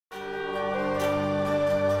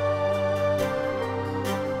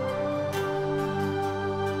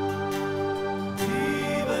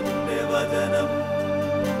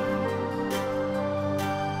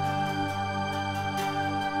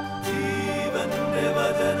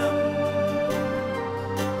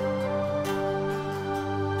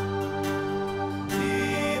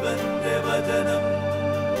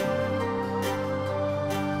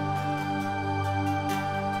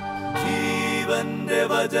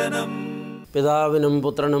വചനം. പിതാവിനും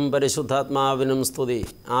പുത്രനും പരിശുദ്ധാത്മാവിനും സ്തുതി.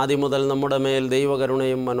 ആദ്യം മുതൽ നമ്മുടെ മേൽ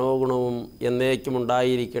ദൈവകരുണയും മനോഗുണവും എന്നേക്കും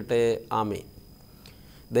ഉണ്ടായിരിക്കട്ടെ. ആമേൻ.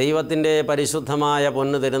 ദൈവത്തിൻ്റെ പരിശുദ്ധമായ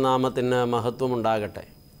പൊന്നു തിരുനാമത്തിന് മഹത്വമുണ്ടാകട്ടെ.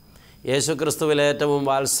 യേശുക്രിസ്തുവിൽ ഏറ്റവും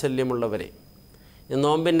വാത്സല്യമുള്ളവരെ,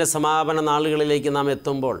 നോമ്പിൻ്റെ സമാപന നാളുകളിലേക്ക് നാം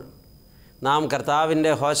എത്തുമ്പോൾ നാം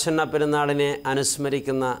കർത്താവിൻ്റെ ഹോശന്ന പെരുന്നാളിനെ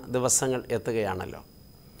അനുസ്മരിക്കുന്ന ദിവസങ്ങൾ എത്തുകയാണല്ലോ.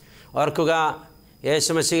 ഓർക്കുക,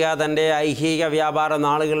 യേശുമശിഹ തൻ്റെ ഐഹിക വ്യാപാര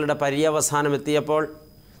നാളുകളുടെ പര്യവസാനം എത്തിയപ്പോൾ,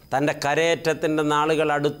 തൻ്റെ കരയേറ്റത്തിൻ്റെ നാളുകൾ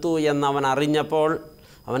അടുത്തു എന്നവൻ അറിഞ്ഞപ്പോൾ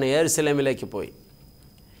അവൻ യെരുശലേമിലേക്ക് പോയി.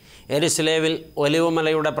 യെരുശലേമിൽ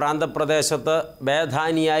ഒലിവുമലയുടെ പ്രാന്തപ്രദേശത്ത്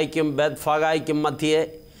ബേഥാനിയായ്ക്കും ബേത്ഫഗായ്ക്കും മധ്യേ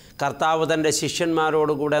കർത്താവ് തൻ്റെ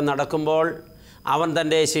ശിഷ്യന്മാരോടുകൂടെ നടക്കുമ്പോൾ അവൻ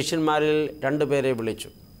തൻ്റെ ശിഷ്യന്മാരിൽ 2 പേരെ വിളിച്ചു.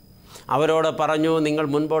 അവരോട് പറഞ്ഞു, നിങ്ങൾ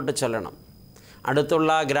മുൻപോട്ട് ചെല്ലണം.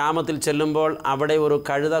 അടുത്തുള്ള ഗ്രാമത്തിൽ ചെല്ലുമ്പോൾ അവിടെ ഒരു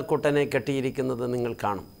കഴുതക്കുട്ടനെ കെട്ടിയിരിക്കുന്നത് നിങ്ങൾ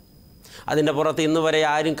കാണും. അതിൻ്റെ പുറത്ത് ഇന്നുവരെ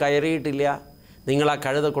ആരും കയറിയിട്ടില്ല. നിങ്ങൾ ആ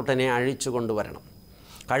കഴുതക്കുട്ടനെ അഴിച്ചു കൊണ്ടുവരണം.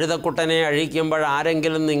 കഴുതക്കുട്ടനെ അഴിക്കുമ്പോൾ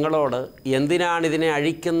ആരെങ്കിലും നിങ്ങളോട് എന്തിനാണ് ഇതിനെ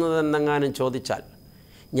അഴിക്കുന്നതെന്നെങ്ങാനും ചോദിച്ചാൽ,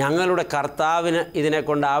 ഞങ്ങളുടെ കർത്താവിന്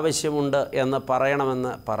ഇതിനെക്കൊണ്ട് ആവശ്യമുണ്ട് എന്ന്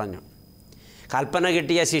പറയണമെന്ന് പറഞ്ഞു. കൽപ്പന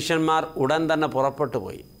കിട്ടിയ ശിഷ്യന്മാർ ഉടൻ തന്നെ പുറപ്പെട്ടു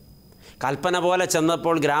പോയി. കൽപ്പന പോലെ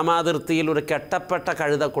ചെന്നപ്പോൾ ഗ്രാമാതിർത്തിയിൽ ഒരു കെട്ടപ്പെട്ട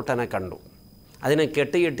കഴുതക്കുട്ടനെ കണ്ടു. അതിനെ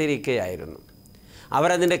കെട്ടിയിട്ടിരിക്കുകയായിരുന്നു.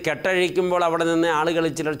 അവരതിൻ്റെ കെട്ടഴിക്കുമ്പോൾ അവിടെ നിന്ന് ആളുകൾ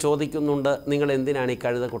ചിലർ ചോദിക്കുന്നുണ്ട്, നിങ്ങൾ എന്തിനാണ് ഈ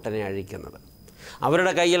കഴുതക്കുട്ടനെ അഴിക്കുന്നത്?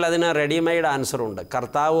 അവരുടെ കയ്യിൽ അതിന് റെഡിമെയ്ഡ് ആൻസറുണ്ട്.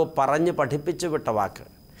 കർത്താവ് പറഞ്ഞ് പഠിപ്പിച്ചു വിട്ട വാക്ക്,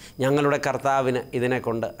 ഞങ്ങളുടെ കർത്താവിന്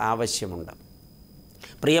ഇതിനെക്കൊണ്ട് ആവശ്യമുണ്ട്.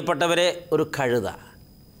 പ്രിയപ്പെട്ടവരെ, ഒരു കഴുത,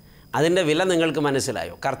 അതിൻ്റെ വില നിങ്ങൾക്ക്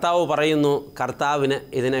മനസ്സിലായോ? കർത്താവ് പറയുന്നു, കർത്താവിന്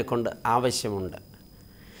ഇതിനെക്കൊണ്ട് ആവശ്യമുണ്ട്.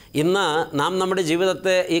 ഇന്ന് നാം നമ്മുടെ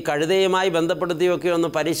ജീവിതത്തെ ഈ കഴുതയുമായി ബന്ധപ്പെടുത്തിയൊക്കെ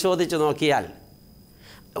ഒന്ന് പരിശോധിച്ച് നോക്കിയാൽ,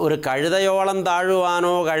 ഒരു കഴുതയോളം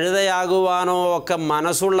താഴുവാനോ കഴുതയാകുവാനോ ഒക്കെ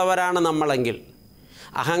മനസ്സുള്ളവരാണ് നമ്മളെങ്കിൽ,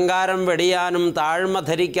 അഹങ്കാരം വെടിയാനും താഴ്മ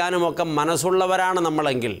ധരിക്കാനുമൊക്കെ മനസ്സുള്ളവരാണ്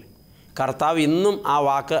നമ്മളെങ്കിൽ, കർത്താവ് ഇന്നും ആ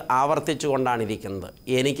വാക്ക് ആവർത്തിച്ചു കൊണ്ടാണ് ഇരിക്കുന്നത്.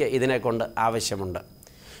 എനിക്ക് ഇതിനെക്കൊണ്ട് ആവശ്യമുണ്ട്.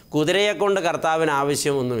 കുതിരയെക്കൊണ്ട് കർത്താവിന്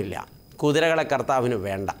ആവശ്യമൊന്നുമില്ല. കുതിരകളെ കർത്താവിന്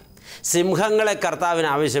വേണ്ട. സിംഹങ്ങളെ കർത്താവിന്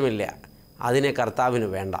ആവശ്യമില്ല. അതിനെ കർത്താവിന്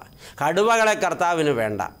വേണ്ട. കടുവകളെ കർത്താവിന്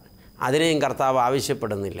വേണ്ട. അതിനെയും കർത്താവ്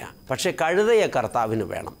ആവശ്യപ്പെടുന്നില്ല. പക്ഷേ കഴുതയെ കർത്താവിന്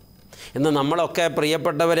വേണം. ഇന്ന് നമ്മളൊക്കെ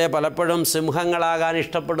പ്രിയപ്പെട്ടവരെ പലപ്പോഴും സിംഹങ്ങളാകാൻ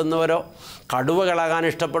ഇഷ്ടപ്പെടുന്നവരോ കടുവകളാകാൻ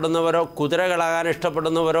ഇഷ്ടപ്പെടുന്നവരോ കുതിരകളാകാൻ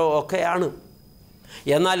ഇഷ്ടപ്പെടുന്നവരോ ഒക്കെയാണ്.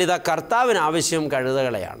 എന്നാൽ ഇതാ കർത്താവിന് ആവശ്യം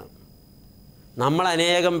കഴുതകളെയാണ്. നമ്മൾ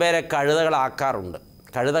അനേകം പേരെ കഴുതകളാക്കാറുണ്ട്,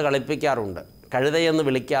 കഴുത കളിപ്പിക്കാറുണ്ട്, കഴുതയെന്ന്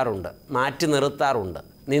വിളിക്കാറുണ്ട്, മാറ്റി നിർത്താറുണ്ട്,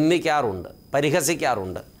 നിന്ദിക്കാറുണ്ട്,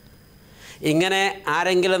 പരിഹസിക്കാറുണ്ട്. ഇങ്ങനെ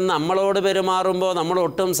ആരെങ്കിലും നമ്മളോട് പെരുമാറുമ്പോൾ നമ്മൾ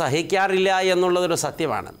ഒട്ടും സഹിക്കാറില്ല എന്നുള്ളതൊരു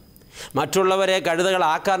സത്യമാണ്. മറ്റുള്ളവരെ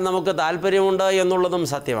കഴുതകളാക്കാൻ നമുക്ക് താല്പര്യമുണ്ട് എന്നുള്ളതും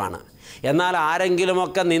സത്യമാണ്. എന്നാൽ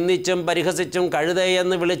ആരെങ്കിലുമൊക്കെ നിന്ദിച്ചും പരിഹസിച്ചും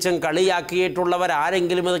കഴുതയെന്ന് വിളിച്ചും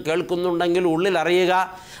കളിയാക്കിയിട്ടുള്ളവരാരെങ്കിലും ഇത് കേൾക്കുന്നുണ്ടെങ്കിൽ ഉള്ളിലറിയുക,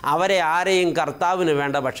 അവരെ ആരെയും കർത്താവിന്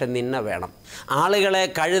വേണ്ട, പക്ഷെ നിന്നെ വേണം. ആളുകളെ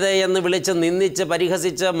കഴുതയെന്ന് വിളിച്ച് നിന്ദിച്ച്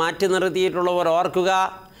പരിഹസിച്ച് മാറ്റി നിർത്തിയിട്ടുള്ളവർ ഓർക്കുക,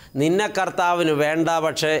 നിന്നെ കർത്താവിന് വേണ്ട,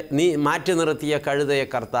 പക്ഷേ നീ മാറ്റി നിർത്തിയ കഴുതയെ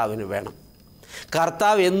കർത്താവിന് വേണം.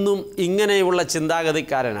 കർത്താവ് എന്നും ഇങ്ങനെയുള്ള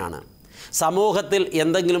ചിന്താഗതിക്കാരനാണ്. സമൂഹത്തിൽ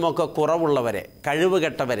എന്തെങ്കിലുമൊക്കെ കുറവുള്ളവരെ,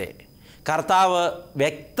 കഴിവുകെട്ടവരെ കർത്താവ്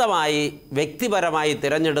വ്യക്തമായി വ്യക്തിപരമായി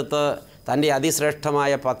തിരഞ്ഞെടുത്ത് തൻ്റെ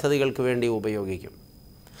അതിശ്രേഷ്ഠമായ പദ്ധതികൾക്ക് വേണ്ടി ഉപയോഗിക്കും.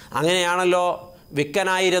 അങ്ങനെയാണല്ലോ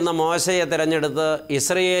വിക്കനായിരുന്ന മോശയെ തിരഞ്ഞെടുത്ത്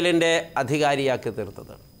ഇസ്രയേലിൻ്റെ അധികാരിയാക്കി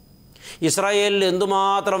തീർത്തത്. ഇസ്രായേലിൽ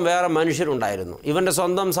എന്തുമാത്രം വേറെ മനുഷ്യരുണ്ടായിരുന്നു. ഇവൻ്റെ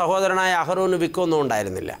സ്വന്തം സഹോദരനായ അഹരോന് വിക്കൊന്നും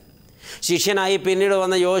ഉണ്ടായിരുന്നില്ല. ശിഷ്യനായി പിന്നീട്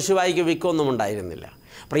വന്ന യോശുവായ്ക്ക് വിക്കൊന്നും ഉണ്ടായിരുന്നില്ല.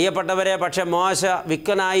 പ്രിയപ്പെട്ടവരെ, പക്ഷേ മോശ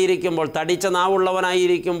വിക്കനായിരിക്കുമ്പോൾ, തടിച്ച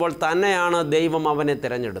നാവുള്ളവനായിരിക്കുമ്പോൾ തന്നെയാണ് ദൈവം അവനെ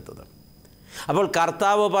തിരഞ്ഞെടുത്തത്. അപ്പോൾ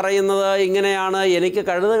കർത്താവ് പറയുന്നത് ഇങ്ങനെയാണ്, എനിക്ക്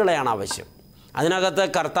കഴുതകളെയാണ് ആവശ്യം. അതിനകത്ത്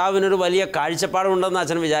കർത്താവിനൊരു വലിയ കാഴ്ചപ്പാടുണ്ടെന്ന്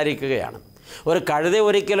അച്ഛൻ വിചാരിക്കുകയാണ്. ഒരു കഴുത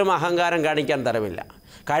ഒരിക്കലും അഹങ്കാരം കാണിക്കാൻ തരമില്ല.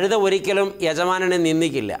 കഴുത ഒരിക്കലും യജമാനനെ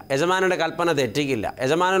നിന്ദിക്കില്ല, യജമാനൻ്റെ കൽപ്പന തെറ്റിക്കില്ല,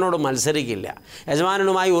 യജമാനനോട് മത്സരിക്കില്ല,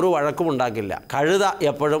 യജമാനനുമായി ഒരു വഴക്കും ഉണ്ടാക്കില്ല. കഴുത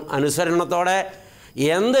എപ്പോഴും അനുസരണത്തോടെ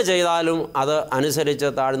എന്ത് ചെയ്താലും അത് അനുസരിച്ച്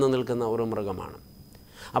താഴ്ന്നു നിൽക്കുന്ന ഒരു മൃഗമാണ്.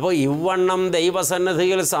 അപ്പോൾ ഇവണ്ണം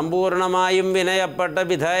ദൈവസന്നിധിയിൽ സമ്പൂർണമായും വിനയപ്പെട്ട്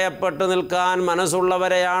വിധേയപ്പെട്ട് നിൽക്കാൻ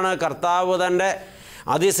മനസ്സുള്ളവരെയാണ് കർത്താവ് തൻ്റെ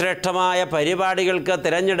അതിശ്രേഷ്ഠമായ പരിപാടികൾക്ക്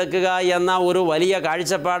തിരഞ്ഞെടുക്കുക എന്ന ഒരു വലിയ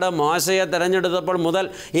കാഴ്ചപ്പാട് മോശയെ തിരഞ്ഞെടുത്തപ്പോൾ മുതൽ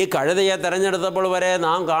ഈ കഴുതയെ തിരഞ്ഞെടുത്തപ്പോൾ വരെ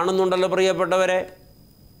നാം കാണുന്നുണ്ടല്ലോ പ്രിയപ്പെട്ടവരെ.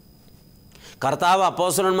 കർത്താവ്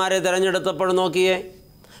അപ്പോസ്തലന്മാരെ തിരഞ്ഞെടുത്തപ്പോൾ നോക്കിയേ,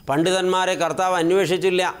 പണ്ഡിതന്മാരെ കർത്താവ്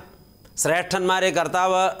അന്വേഷിച്ചില്ല, ശ്രേഷ്ഠന്മാരെ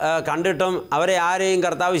കർത്താവ് കണ്ടിട്ടും അവരെ ആരെയും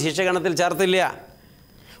കർത്താവ് ശിഷ്യഗണത്തിൽ ചേർത്തില്ല.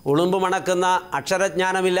 ഉളുമ്പ് മണക്കുന്ന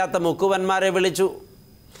അക്ഷരജ്ഞാനമില്ലാത്ത മുക്കുവന്മാരെ വിളിച്ചു.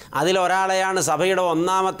 അതിലൊരാളെയാണ് സഭയുടെ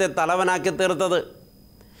ഒന്നാമത്തെ തലവനാക്കി തീർത്തത്.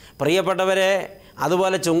 പ്രിയപ്പെട്ടവരെ,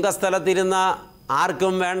 അതുപോലെ ചുങ്കസ്ഥലത്തിരുന്ന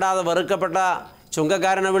ആർക്കും വേണ്ടാതെ വെറുക്കപ്പെട്ട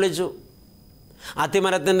ചുങ്കക്കാരനെ വിളിച്ചു.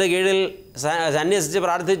 അത്തിമരത്തിൻ്റെ കീഴിൽ സന്യസിച്ച്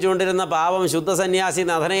പ്രാർത്ഥിച്ചുകൊണ്ടിരുന്ന പാവം ശുദ്ധ സന്യാസി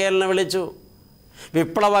നഥനയേലിനെ വിളിച്ചു.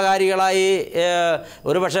 വിപ്ലവകാരികളായി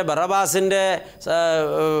ഒരുപക്ഷെ ബറബാസിൻ്റെ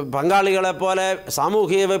പങ്കാളികളെപ്പോലെ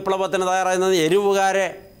സാമൂഹിക വിപ്ലവത്തിന് തയ്യാറായിരുന്നത് എരിവുകാരെ,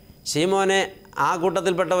 ശീമോനെ, ആ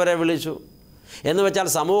കൂട്ടത്തിൽപ്പെട്ടവരെ വിളിച്ചു. എന്ന് വെച്ചാൽ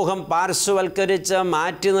സമൂഹം പാർശ്വവൽക്കരിച്ച്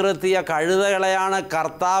മാറ്റി നിർത്തിയ കഴുതകളെയാണ്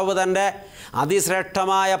കർത്താവ് തൻ്റെ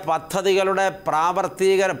അതിശ്രേഷ്ഠമായ പദ്ധതികളുടെ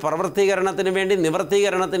പ്രവർത്തീകരണത്തിന് വേണ്ടി,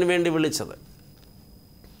 നിവർത്തീകരണത്തിന് വേണ്ടി വിളിച്ചത്.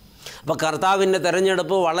 അപ്പോൾ കർത്താവിൻ്റെ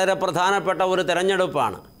തിരഞ്ഞെടുപ്പ് വളരെ പ്രധാനപ്പെട്ട ഒരു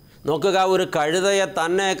തിരഞ്ഞെടുപ്പാണ്. നോക്കുക, ഒരു കഴുതയെ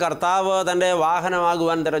തന്നെ കർത്താവ് തൻ്റെ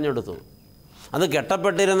വാഹനമാകുവാൻ തിരഞ്ഞെടുത്തു. അത്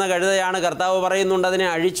കെട്ടപ്പെട്ടിരുന്ന കഴുതയാണ്. കർത്താവ് പറയുന്നുണ്ട് അതിനെ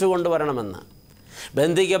അഴിച്ചു കൊണ്ടുവരണമെന്ന്.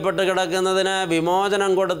 ബന്ധിക്കപ്പെട്ട് കിടക്കുന്നതിന്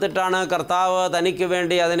വിമോചനം കൊടുത്തിട്ടാണ് കർത്താവ് തനിക്ക്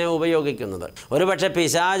വേണ്ടി അതിനെ ഉപയോഗിക്കുന്നത്. ഒരുപക്ഷെ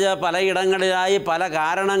പിശാച് പലയിടങ്ങളിലായി പല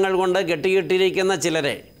കാരണങ്ങൾ കൊണ്ട് കെട്ടിയിട്ടിരിക്കുന്ന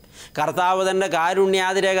ചിലരെ കർത്താവ് തൻ്റെ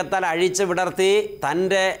കാരുണ്യാതിരേകത്താൽ അഴിച്ചു വിടർത്തി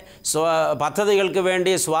തൻ്റെ പദ്ധതികൾക്ക്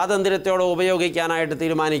വേണ്ടി സ്വാതന്ത്ര്യത്തോടെ ഉപയോഗിക്കാനായിട്ട്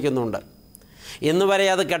തീരുമാനിക്കുന്നുണ്ട്. ഇന്ന് വരെ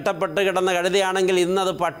അത് കെട്ടപ്പെട്ട് കിടന്ന കഴുതയാണെങ്കിൽ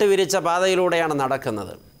ഇന്നത് പട്ടുവിരിച്ച പാതയിലൂടെയാണ്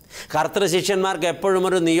നടക്കുന്നത്. കർത്തൃ ശിഷ്യന്മാർക്ക് എപ്പോഴും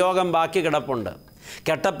ഒരു നിയോഗം ബാക്കി കിടപ്പുണ്ട്.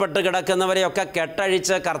 കെട്ടപ്പെട്ട് കിടക്കുന്നവരെയൊക്കെ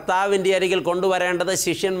കെട്ടഴിച്ച് കർത്താവിൻ്റെ അരികിൽ കൊണ്ടുവരേണ്ടത്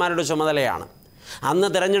ശിഷ്യന്മാരുടെ ചുമതലയാണ്. അന്ന്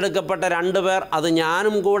തിരഞ്ഞെടുക്കപ്പെട്ട 2 പേർ, അത്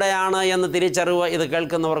ഞാനും കൂടെയാണ് എന്ന് തിരിച്ചറിവ് ഇത്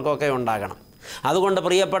കേൾക്കുന്നവർക്കൊക്കെ ഉണ്ടാകണം. അതുകൊണ്ട്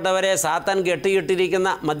പ്രിയപ്പെട്ടവരെ, സാത്താൻ കെട്ടിയിട്ടിരിക്കുന്ന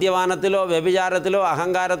മദ്യപാനത്തിലോ വ്യഭിചാരത്തിലോ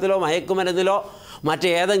അഹങ്കാരത്തിലോ മയക്കുമരുന്നിലോ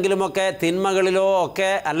മറ്റേതെങ്കിലുമൊക്കെ തിന്മകളിലോ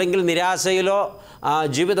ഒക്കെ, അല്ലെങ്കിൽ നിരാശയിലോ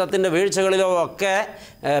ജീവിതത്തിൻ്റെ വീഴ്ചകളിലോ ഒക്കെ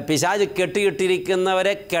പിശാച്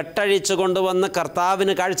കെട്ടിയിട്ടിരിക്കുന്നവരെ കെട്ടഴിച്ചു കൊണ്ടുവന്ന്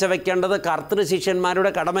കർത്താവിന് കാഴ്ചവെക്കേണ്ടത് കർത്തൃ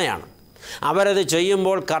ശിഷ്യന്മാരുടെ കടമയാണ്. അവരത്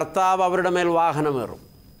ചെയ്യുമ്പോൾ കർത്താവ് അവരുടെ മേൽ വാഹനമേറും.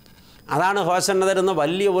 അതാണ് ഹോസന്ന തരുന്ന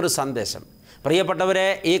വലിയ ഒരു സന്ദേശം. പ്രിയപ്പെട്ടവരെ,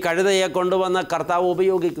 ഈ കഴുതയെ കൊണ്ടുവന്ന് കർത്താവ്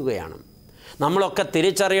ഉപയോഗിക്കുകയാണ്. നമ്മളൊക്കെ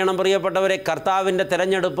തിരിച്ചറിയണം പ്രിയപ്പെട്ടവരെ, കർത്താവിൻ്റെ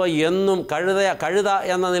തിരഞ്ഞെടുപ്പ് എന്നും കഴുത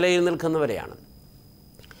എന്ന നിലയിൽ നിൽക്കുന്നവരെയാണ്.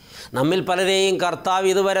 നമ്മിൽ പലരെയും കർത്താവ്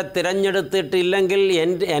ഇതുവരെ തിരഞ്ഞെടുത്തിട്ടില്ലെങ്കിൽ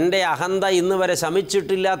എൻ്റെ അഹന്ത ഇന്ന് വരെ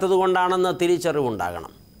ശമിച്ചിട്ടില്ലാത്തത് കൊണ്ടാണെന്ന്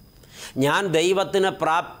തിരിച്ചറിവുണ്ടാകണം. ഞാൻ ദൈവത്തിന്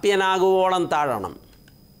പ്രാപ്യനാകുവോളം താഴണം,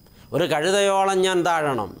 ഒരു കഴുതയോളം ഞാൻ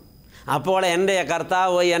താഴണം. അപ്പോൾ എൻ്റെ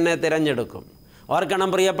കർത്താവ് എന്നെ തിരഞ്ഞെടുക്കും.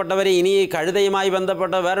 ഓർക്കണം പ്രിയപ്പെട്ടവരെ, ഇനി ഈ കഴുതയുമായി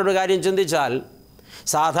ബന്ധപ്പെട്ട വേറൊരു കാര്യം ചിന്തിച്ചാൽ,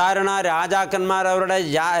 സാധാരണ രാജാക്കന്മാർ അവരുടെ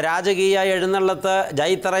രാജകീയ എഴുന്നള്ളത്ത്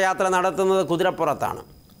ജൈത്രയാത്ര നടത്തുന്നത് കുതിരപ്പുറത്താണ്.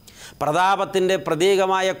 പ്രതാപത്തിൻ്റെ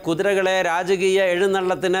പ്രതീകമായ കുതിരകളെ രാജകീയ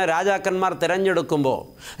എഴുന്നള്ളത്തിന് രാജാക്കന്മാർ തിരഞ്ഞെടുക്കുമ്പോൾ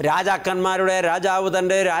രാജാക്കന്മാരുടെ രാജാവ്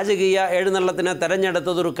തൻ്റെ രാജകീയ എഴുന്നള്ളത്തിന്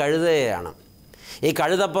തിരഞ്ഞെടുത്തതൊരു കഴുതയെയാണ്. ഈ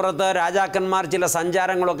കഴുതപ്പുറത്ത് രാജാക്കന്മാർ ചില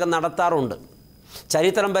സഞ്ചാരങ്ങളൊക്കെ നടത്താറുണ്ട്.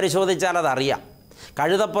 ചരിത്രം പരിശോധിച്ചാൽ അതറിയാം.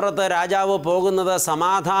 കഴുതപ്പുറത്ത് രാജാവ് പോകുന്നത്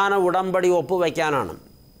സമാധാന ഉടമ്പടി ഒപ്പുവയ്ക്കാനാണ്.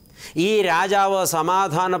 ഈ രാജാവ്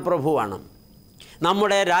സമാധാന പ്രഭുവാണ്.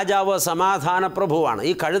 നമ്മുടെ രാജാവ് സമാധാന പ്രഭുവാണ്.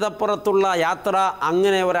 ഈ കഴുതപ്പുറത്തുള്ള യാത്ര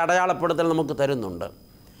അങ്ങനെ ഒരു അടയാളപ്പെടുത്തൽ നമുക്ക് തരുന്നുണ്ട്.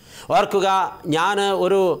 ഓർക്കുക, ഞാൻ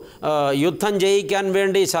ഒരു യുദ്ധം ജയിക്കാൻ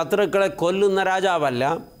വേണ്ടി ശത്രുക്കളെ കൊല്ലുന്ന രാജാവല്ല,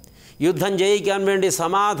 യുദ്ധം ജയിക്കാൻ വേണ്ടി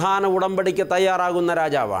സമാധാന ഉടമ്പടിക്ക് തയ്യാറാകുന്ന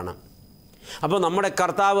രാജാവാണ്. അപ്പോൾ നമ്മുടെ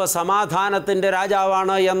കർത്താവ് സമാധാനത്തിൻ്റെ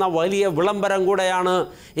രാജാവാണ് എന്ന വലിയ വിളംബരം കൂടെയാണ്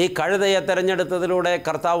ഈ കഴുതയെ തിരഞ്ഞെടുത്തതിലൂടെ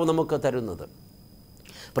കർത്താവ് നമുക്ക് തരുന്നത്.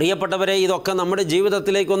 പ്രിയപ്പെട്ടവരെ, ഇതൊക്കെ നമ്മുടെ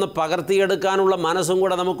ജീവിതത്തിലേക്കൊന്ന് പകർത്തിയെടുക്കാനുള്ള മനസ്സും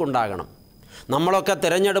കൂടെ നമുക്കുണ്ടാകണം. നമ്മളൊക്കെ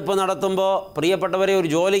തിരഞ്ഞെടുപ്പ് നടത്തുമ്പോൾ പ്രിയപ്പെട്ടവരെ, ഒരു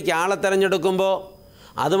ജോലിക്ക് ആളെ തിരഞ്ഞെടുക്കുമ്പോൾ,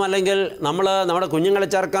 അതുമല്ലെങ്കിൽ നമ്മുടെ കുഞ്ഞുങ്ങളെ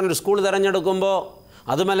ചേർക്കാൻ ഒരു സ്കൂൾ തിരഞ്ഞെടുക്കുമ്പോൾ,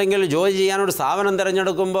 അതുമല്ലെങ്കിൽ ജോലി ചെയ്യാനൊരു സ്ഥാപനം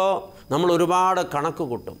തിരഞ്ഞെടുക്കുമ്പോൾ നമ്മൾ ഒരുപാട് കണക്ക്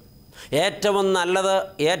കൂട്ടും. ഏറ്റവും നല്ലത്,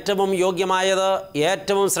 ഏറ്റവും യോഗ്യമായത്,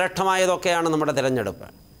 ഏറ്റവും ശ്രേഷ്ഠമായതൊക്കെയാണ് നമ്മുടെ തിരഞ്ഞെടുപ്പ്.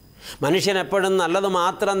 മനുഷ്യൻ എപ്പോഴും നല്ലത്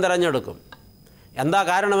മാത്രം തിരഞ്ഞെടുക്കും. എന്താ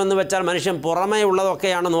കാരണമെന്ന് വെച്ചാൽ, മനുഷ്യൻ പുറമേ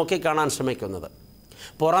ഉള്ളതൊക്കെയാണ് നോക്കിക്കാണാൻ ശ്രമിക്കുന്നത്.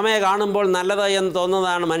 പുറമേ കാണുമ്പോൾ നല്ലത് എന്ന്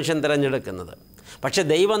തോന്നുന്നതാണ് മനുഷ്യൻ തിരഞ്ഞെടുക്കുന്നത്. പക്ഷേ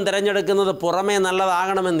ദൈവം തിരഞ്ഞെടുക്കുന്നത് പുറമേ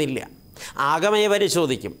നല്ലതാകണമെന്നില്ല, അകമേ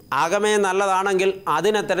പരിശോധിക്കും. അകമേ നല്ലതാണെങ്കിൽ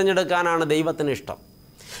അതിനെ തിരഞ്ഞെടുക്കാനാണ് ദൈവത്തിന് ഇഷ്ടം.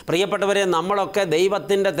 പ്രിയപ്പെട്ടവരെ, നമ്മളൊക്കെ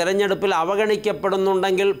ദൈവത്തിൻ്റെ തിരഞ്ഞെടുപ്പിൽ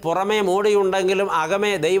അവഗണിക്കപ്പെടുന്നുണ്ടെങ്കിൽ, പുറമേ മോടിയുണ്ടെങ്കിലും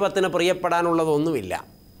അകമേ ദൈവത്തിന് പ്രിയപ്പെടാനുള്ളതൊന്നുമില്ല.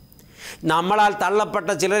 നമ്മളാൽ തള്ളപ്പെട്ട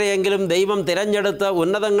ചിലരെയെങ്കിലും ദൈവം തിരഞ്ഞെടുത്ത്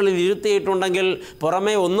ഉന്നതങ്ങളിൽ ഇരുത്തിയിട്ടുണ്ടെങ്കിൽ,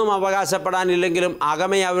 പുറമേ ഒന്നും അവകാശപ്പെടാനില്ലെങ്കിലും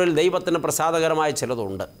അകമേ അവരിൽ ദൈവത്തിന് പ്രസാദകരമായ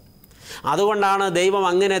ചിലതുണ്ട്. അതുകൊണ്ടാണ് ദൈവം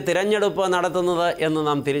അങ്ങനെ തിരഞ്ഞെടുപ്പ് നടത്തുന്നത് എന്ന്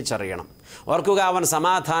നാം തിരിച്ചറിയണം. ഓർക്കുക, അവൻ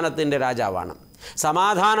സമാധാനത്തിൻ്റെ രാജാവാണ്.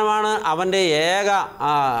 സമാധാനമാണ് അവൻ്റെ ഏക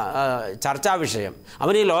ചർച്ചാ വിഷയം.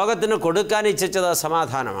 അവൻ ഈ ലോകത്തിന് കൊടുക്കാൻ ഇച്ഛിച്ചത്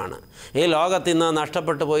സമാധാനമാണ്. ഈ ലോകത്തിന്ന്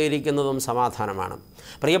നഷ്ടപ്പെട്ടു പോയിരിക്കുന്നതും സമാധാനമാണ്.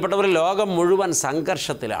 പ്രിയപ്പെട്ടവർ, ലോകം മുഴുവൻ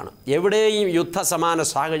സംഘർഷത്തിലാണ്. എവിടെയും യുദ്ധസമാന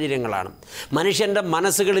സാഹചര്യങ്ങളാണ്. മനുഷ്യൻ്റെ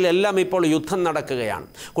മനസ്സുകളിലെല്ലാം ഇപ്പോൾ യുദ്ധം നടക്കുകയാണ്.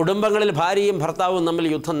 കുടുംബങ്ങളിൽ ഭാര്യയും ഭർത്താവും തമ്മിൽ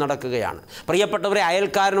യുദ്ധം നടക്കുകയാണ്. പ്രിയപ്പെട്ടവരെ,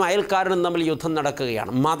 അയൽക്കാരനും തമ്മിൽ യുദ്ധം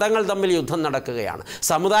നടക്കുകയാണ്. മതങ്ങൾ തമ്മിൽ യുദ്ധം നടക്കുകയാണ്.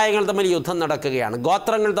 സമുദായങ്ങൾ തമ്മിൽ യുദ്ധം നടക്കുകയാണ്.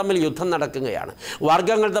 ഗോത്രങ്ങൾ തമ്മിൽ യുദ്ധം നടക്കുകയാണ്.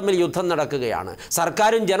 വർഗ്ഗങ്ങൾ തമ്മിൽ യുദ്ധം നടക്കുകയാണ്.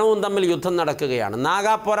 സർക്കാരും ജനവും തമ്മിൽ യുദ്ധം നടക്കുകയാണ്.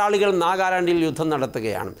 നാഗാപോരാളികൾ നാഗാലാൻഡിൽ യുദ്ധം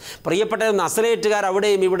നടത്തുകയാണ്. പ്രിയപ്പെട്ട നസ്രേറ്റുകാർ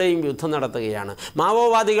അവിടെയും ഇവിടെയും യുദ്ധം നടത്തുകയാണ്.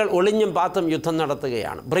 മാവോവാദികൾ ഒളിഞ്ഞും പാത്തും യുദ്ധം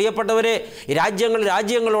നടത്തുകയാണ്. പ്രിയപ്പെട്ടവരെ,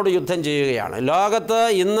 രാജ്യങ്ങളോട് യുദ്ധം ചെയ്യുകയാണ്. ലോകത്ത്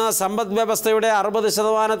ഇന്ന് സമ്പദ് വ്യവസ്ഥയുടെ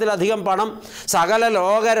 60% പണം സകല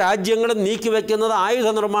ലോക രാജ്യങ്ങളും നീക്കിവെക്കുന്നത് ആയുധ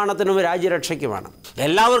നിർമ്മാണത്തിനും രാജ്യരക്ഷയ്ക്കുമാണ്.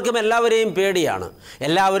 എല്ലാവർക്കും എല്ലാവരെയും പേടിയാണ്.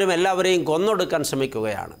 എല്ലാവരെയും കൊന്നൊടുക്കാൻ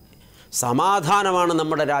ശ്രമിക്കുകയാണ്. സമാധാനമാണ്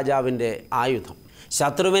നമ്മുടെ രാജാവിൻ്റെ ആയുധം.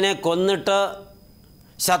 ശത്രുവിനെ കൊന്നിട്ട്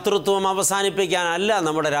ശത്രുത്വം അവസാനിപ്പിക്കാനല്ല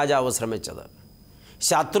നമ്മുടെ രാജാവ് ശ്രമിച്ചത്.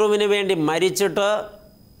 ശത്രുവിന് വേണ്ടി മരിച്ചിട്ട്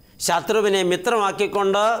ശത്രുവിനെ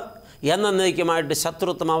മിത്രമാക്കിക്കൊണ്ട് എന്നേക്കുമായിട്ട്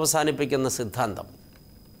ശത്രുത്വം അവസാനിപ്പിക്കുന്ന സിദ്ധാന്തം.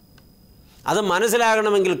 അത്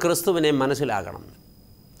മനസ്സിലാകണമെങ്കിൽ ക്രിസ്തുവിനെ മനസ്സിലാകണം.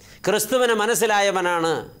 ക്രിസ്തുവിനെ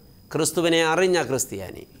മനസ്സിലായവനാണ് ക്രിസ്തുവിനെ അറിഞ്ഞ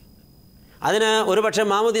ക്രിസ്ത്യാനി. അതിന് ഒരുപക്ഷെ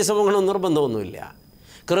മാമോദീസ മുങ്ങണം നിർബന്ധമൊന്നുമില്ല.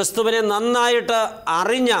 ക്രിസ്തുവിനെ നന്നായിട്ട്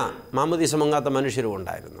അറിഞ്ഞ മാമോദീസ മുങ്ങാത്ത മനുഷ്യരും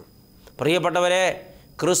ഉണ്ടായിരുന്നു. പ്രിയപ്പെട്ടവരെ,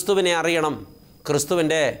 ക്രിസ്തുവിനെ അറിയണം.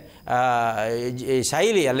 ക്രിസ്തുവിൻ്റെ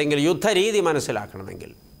ശൈലി അല്ലെങ്കിൽ യുദ്ധരീതി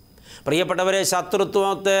മനസ്സിലാക്കണമെങ്കിൽ പ്രിയപ്പെട്ടവരെ,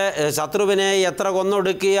 ശത്രുവിനെ എത്ര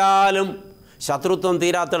കൊന്നൊടുക്കിയാലും ശത്രുത്വം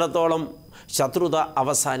തീരാത്തിടത്തോളം ശത്രുത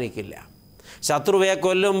അവസാനിക്കില്ല. ശത്രുവെ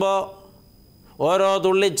കൊല്ലുമ്പോൾ ഓരോ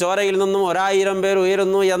തുള്ളി ചോരയിൽ നിന്നും 1000 പേർ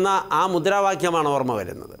ഉയരുന്നു എന്ന ആ മുദ്രാവാക്യമാണ് ഓർമ്മ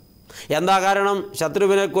വരുന്നത്. എന്താ കാരണം?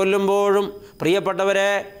 ശത്രുവിനെ കൊല്ലുമ്പോഴും പ്രിയപ്പെട്ടവരെ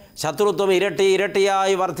ശത്രുത്വം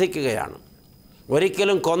ഇരട്ടിയായി വർദ്ധിക്കുകയാണ്.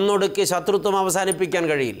 ഒരിക്കലും കൊന്നൊടുക്കി ശത്രുത്വം അവസാനിപ്പിക്കാൻ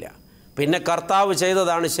കഴിയില്ല. പിന്നെ കർത്താവ്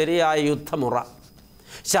ചെയ്തതാണ് ശരിയായ യുദ്ധമുറ.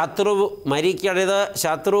 ശത്രു മരിക്കരുത്,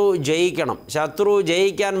 ശത്രു ജയിക്കണം. ശത്രു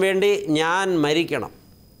ജയിക്കാൻ വേണ്ടി ഞാൻ മരിക്കണം.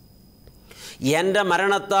 എൻ്റെ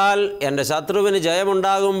മരണത്താൽ എൻ്റെ ശത്രുവിന്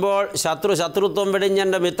ജയമുണ്ടാകുമ്പോൾ ശത്രുത്വം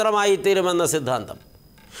വെടിഞ്ഞെൻ്റെ മിത്രമായി തീരുമെന്ന സിദ്ധാന്തം.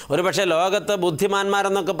 ഒരുപക്ഷെ ലോകത്ത്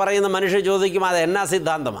ബുദ്ധിമാന്മാരെന്നൊക്കെ പറയുന്ന മനുഷ്യർ ചോദിക്കും, അത് എന്നാ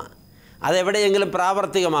സിദ്ധാന്തമാണ്? അതെവിടെയെങ്കിലും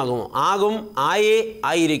പ്രാവർത്തികമാകുമോ?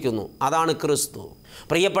 ആയിരിക്കുന്നു. അതാണ് ക്രിസ്തു.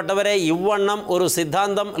 പ്രിയപ്പെട്ടവരെ, ഇവണ്ണം ഒരു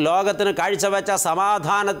സിദ്ധാന്തം ലോകത്തിന് കാഴ്ചവെച്ച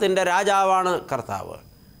സമാധാനത്തിൻ്റെ രാജാവാണ് കർത്താവ്.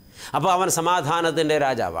 അപ്പോൾ അവൻ സമാധാനത്തിൻ്റെ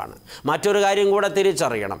രാജാവാണ്. മറ്റൊരു കാര്യം കൂടെ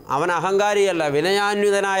തിരിച്ചറിയണം, അവൻ അഹങ്കാരിയല്ല,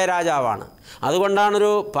 വിനയാന്വിതനായ രാജാവാണ്.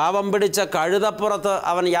 അതുകൊണ്ടാണൊരു പാവം പിടിച്ച കഴുതപ്പുറത്ത്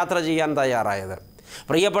അവൻ യാത്ര ചെയ്യാൻ തയ്യാറായത്.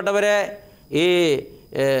 പ്രിയപ്പെട്ടവരെ, ഈ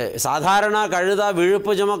സാധാരണ കഴുത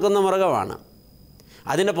വിഴുപ്പ് ചുമക്കുന്ന മൃഗമാണ്.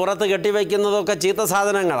 അതിൻ്റെ പുറത്ത് കെട്ടിവയ്ക്കുന്നതൊക്കെ ചീത്ത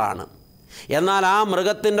സാധനങ്ങളാണ്. എന്നാൽ ആ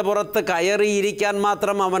മൃഗത്തിൻ്റെ പുറത്ത് കയറിയിരിക്കാൻ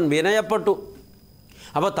മാത്രം അവൻ വിനയപ്പെട്ടു.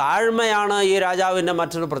 അപ്പോൾ താഴ്മയാണ് ഈ രാജാവിൻ്റെ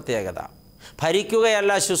മറ്റൊരു പ്രത്യേകത.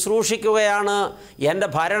 ഭരിക്കുകയല്ല, ശുശ്രൂഷിക്കുകയാണ് എൻ്റെ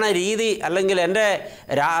ഭരണരീതി അല്ലെങ്കിൽ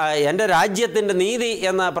എൻ്റെ രാജ്യത്തിൻ്റെ നീതി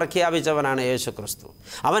എന്ന് പ്രഖ്യാപിച്ചവനാണ് യേശുക്രിസ്തു.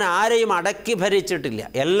 അവൻ ആരെയും അടക്കി ഭരിച്ചിട്ടില്ല.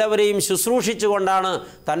 എല്ലാവരെയും ശുശ്രൂഷിച്ചുകൊണ്ടാണ്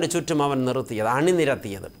തൻ്റെ ചുറ്റും അവൻ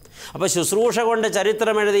അണിനിരത്തിയത്. അപ്പോൾ ശുശ്രൂഷ കൊണ്ട്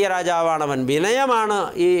ചരിത്രമെഴുതിയ രാജാവാണവൻ. വിനയമാണ്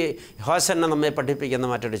ഈ ഹോസന്ന നമ്മെ പഠിപ്പിക്കുന്ന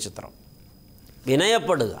മറ്റൊരു ചിത്രം.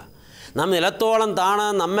 വിനയപ്പെടുക. നാം നിലത്തോളം താണ്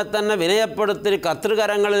നമ്മെ തന്നെ വിനയപ്പെടുത്തി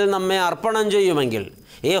കർത്തൃകരങ്ങളിൽ നമ്മെ അർപ്പണം ചെയ്യുമെങ്കിൽ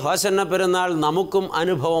ഈ ഹോസന്ന പെരുന്നാൾ നമുക്കും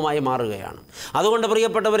അനുഭവമായി മാറുകയാണ്. അതുകൊണ്ട്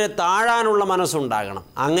പ്രിയപ്പെട്ടവരെ, താഴാനുള്ള മനസ്സുണ്ടാകണം.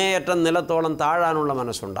 അങ്ങേയറ്റം നിലത്തോളം താഴാനുള്ള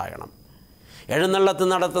മനസ്സുണ്ടാകണം. എഴുന്നള്ളത്ത്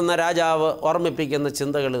നടത്തുന്ന രാജാവ് ഓർമ്മിപ്പിക്കുന്ന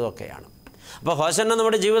ചിന്തകൾ ഇതൊക്കെയാണ്. അപ്പോൾ ഹോസന്ന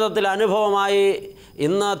നമ്മുടെ ജീവിതത്തിൽ അനുഭവമായി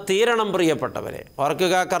ഇന്ന് തീരണം. പ്രിയപ്പെട്ടവരെ,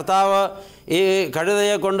 ഓർക്കുക, കർത്താവ് ഈ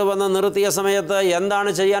കഴുതയെ കൊണ്ടുവന്ന് നിർത്തിയ സമയത്ത്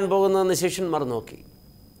എന്താണ് ചെയ്യാൻ പോകുന്നതെന്ന് ശിഷ്യന്മാർ നോക്കി.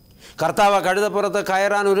 കർത്താവ് കഴുതപ്പുറത്ത്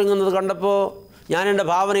കയറാൻ ഒരുങ്ങുന്നത് കണ്ടപ്പോൾ ഞാൻ എൻ്റെ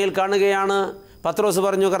ഭാവനയിൽ കാണുകയാണ്. പത്രോസ്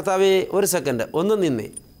പറഞ്ഞു, കർത്താവേ, ഒരു സെക്കൻഡ്, ഒന്ന് നിന്നേ.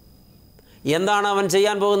 എന്താണ് അവൻ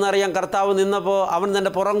ചെയ്യാൻ പോകുന്നത് അറിയാൻ കർത്താവ് നിന്നപ്പോൾ അവൻ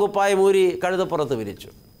തൻ്റെ പുറംകുപ്പായം ഊരി കഴുതപ്പുറത്ത് വിരിച്ചു.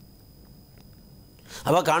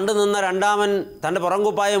 അപ്പോൾ കണ്ടു നിന്ന രണ്ടാമൻ തൻ്റെ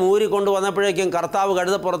പുറംകുപ്പായം ഊരിക്കൊണ്ട് വന്നപ്പോഴേക്കും കർത്താവ്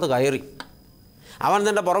കഴുതപ്പുറത്ത് കയറി. അവൻ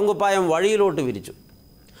തൻ്റെ പുറംകുപ്പായം വഴിയിലോട്ട് വിരിച്ചു.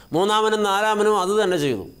 മൂന്നാമനും നാലാമനും അത് തന്നെ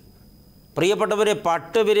ചെയ്തു. പ്രിയപ്പെട്ടവരെ,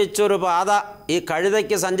 പട്ട് വിരിച്ചൊരു പാത ഈ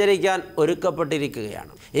കഴുതയ്ക്ക് സഞ്ചരിക്കാൻ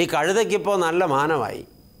ഒരുക്കപ്പെട്ടിരിക്കുകയാണ്. ഈ കഴുതയ്ക്കിപ്പോൾ നല്ല മാനമായി.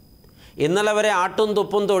 ഇന്നലെ വരെ ആട്ടും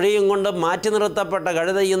തുപ്പും തൊഴിയും കൊണ്ട് മാറ്റി നിർത്തപ്പെട്ട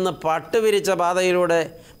കഴുത ഇന്ന് പട്ട് വിരിച്ച പാതയിലൂടെ,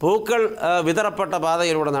 പൂക്കൾ വിതറപ്പെട്ട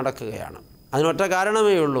പാതയിലൂടെ നടക്കുകയാണ്. അതിനൊറ്റ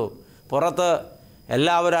കാരണമേ ഉള്ളൂ, പുറത്ത്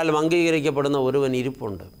എല്ലാവരാലും അംഗീകരിക്കപ്പെടുന്ന ഒരുവൻ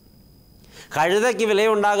ഇരിപ്പുണ്ട്. കഴുതയ്ക്ക്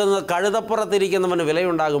വിലയുണ്ടാകുന്നത് കഴുതപ്പുറത്തിരിക്കുന്നവന്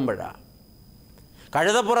വിലയുണ്ടാകുമ്പോഴാണ്.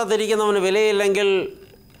 കഴുതപ്പുറത്തിരിക്കുന്നവന് വിലയില്ലെങ്കിൽ,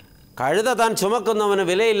 കഴുത താൻ ചുമക്കുന്നവന്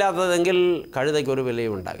വിലയില്ലാത്തതെങ്കിൽ കഴുതയ്ക്കൊരു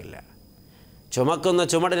വിലയും ഉണ്ടാകില്ല. ചുമക്കുന്ന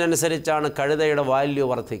ചുമടിനനുസരിച്ചാണ് കഴുതയുടെ വാല്യൂ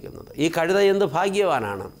വർദ്ധിക്കുന്നത്. ഈ കഴുത എന്ത്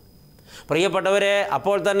ഭാഗ്യവാനാണ് പ്രിയപ്പെട്ടവരെ.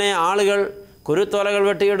 അപ്പോൾ തന്നെ ആളുകൾ കുരുത്തോലകൾ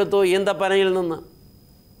വെട്ടിയെടുത്തു ഈന്തപ്പനയിൽ നിന്ന്.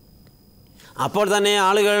 അപ്പോൾ തന്നെ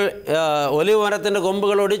ആളുകൾ ഒലിവ് മരത്തിൻ്റെ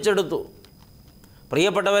കൊമ്പുകൾ ഒടിച്ചെടുത്തു.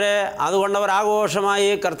 പ്രിയപ്പെട്ടവരെ, അതുകൊണ്ടവർ ആഘോഷമായി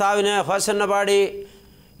കർത്താവിനെ ഹോസന്ന പാടി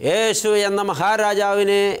യേശു എന്ന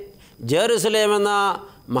മഹാരാജാവിനെ ജെറുസലേം എന്ന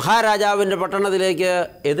മഹാരാജാവിൻ്റെ പട്ടണത്തിലേക്ക്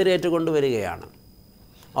എതിരേറ്റ് കൊണ്ടുവരികയാണ്.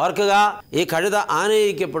 ഓർക്കുക, ഈ കഴുത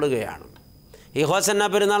ആനയിക്കപ്പെടുകയാണ്. ഈ ഹോസന്ന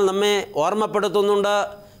പെരുന്നാൾ നമ്മെ ഓർമ്മപ്പെടുത്തുന്നുണ്ട്,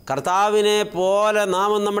 കർത്താവിനെ പോലെ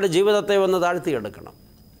നാം നമ്മുടെ ജീവിതത്തെ ഒന്ന് താഴ്ത്തിയെടുക്കണം.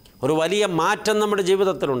 ഒരു വലിയ മാറ്റം നമ്മുടെ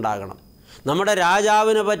ജീവിതത്തിലുണ്ടാകണം. നമ്മുടെ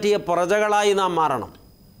രാജാവിനെ പറ്റിയ പ്രജകളായി നാം മാറണം.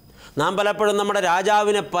 നാം പലപ്പോഴും നമ്മുടെ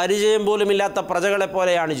രാജാവിനെ പരിചയം പോലുമില്ലാത്ത പ്രജകളെ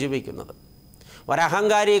പോലെയാണ് ജീവിക്കുന്നത്.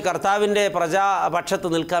 ഒരഹങ്കാരി കർത്താവിൻ്റെ പ്രജാപക്ഷത്ത്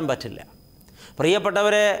നിൽക്കാൻ പറ്റില്ല.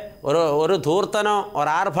 പ്രിയപ്പെട്ടവരെ, ഒരു ധൂർത്തനോ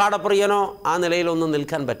ഒരാർഭാടപ്രിയനോ ആ നിലയിലൊന്നും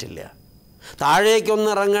നിൽക്കാൻ പറ്റില്ല. താഴേക്കൊന്ന്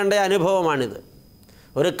ഇറങ്ങേണ്ട അനുഭവമാണിത്.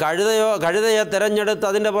 ഒരു കഴുതയെ തിരഞ്ഞെടുത്ത്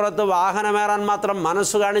അതിൻ്റെ പുറത്ത് വാഹനമേറാൻ മാത്രം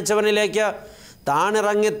മനസ്സ് കാണിച്ചവനിലേക്ക്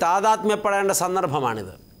താണിറങ്ങി താതാത്മ്യപ്പെടേണ്ട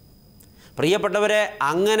സന്ദർഭമാണിത്. പ്രിയപ്പെട്ടവരെ,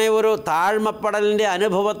 അങ്ങനെ ഒരു താഴ്മപ്പെടലിൻ്റെ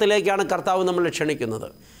അനുഭവത്തിലേക്കാണ് കർത്താവ് നമ്മളെ ക്ഷണിക്കുന്നത്.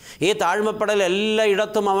 ഈ താഴ്മപ്പെടൽ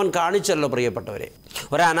എല്ലായിടത്തും അവൻ കാണിച്ചല്ലോ പ്രിയപ്പെട്ടവരെ.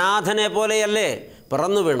 ഒരനാഥനെ പോലെയല്ലേ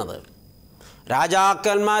പിറന്നു വീണത്.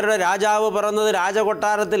 രാജാക്കന്മാരുടെ രാജാവ് പിറന്നത്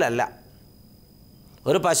രാജകൊട്ടാരത്തിലല്ല,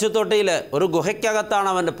 ഒരു പശുത്തൊട്ടിയിൽ ഒരു ഗുഹയ്ക്കകത്താണ്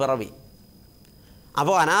അവൻ്റെ പിറവി.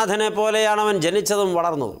 അപ്പോൾ അനാഥനെ പോലെയാണ് അവൻ ജനിച്ചതും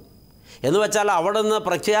വളർന്നതും. എന്ന് വെച്ചാൽ അവിടുന്ന്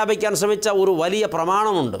പ്രഖ്യാപിക്കാൻ ശ്രമിച്ച ഒരു വലിയ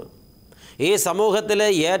പ്രമാണമുണ്ട്. ഈ സമൂഹത്തിലെ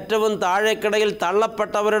ഏറ്റവും താഴേക്കിടയിൽ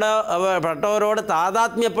തള്ളപ്പെട്ടവരോട്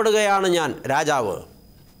താതാത്മ്യപ്പെടുകയാണ് ഞാൻ രാജാവ്.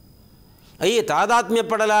 ഈ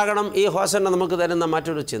താതാത്മ്യപ്പെടലാകണം ഈ ഹോസന്ന നമുക്ക് തരുന്ന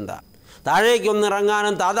മറ്റൊരു ചിന്ത.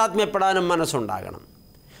 താഴേക്കൊന്നിറങ്ങാനും താതാത്മ്യപ്പെടാനും മനസ്സുണ്ടാകണം.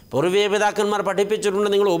 പൂർവീയ പിതാക്കന്മാർ പഠിപ്പിച്ചിട്ടുണ്ട്,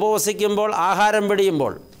 നിങ്ങൾ ഉപവസിക്കുമ്പോൾ, ആഹാരം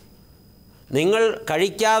വെടിയുമ്പോൾ നിങ്ങൾ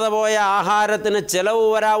കഴിക്കാതെ പോയ ആഹാരത്തിന് ചിലവ്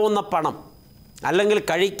വരാവുന്ന പണം അല്ലെങ്കിൽ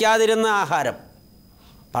കഴിക്കാതിരുന്ന ആഹാരം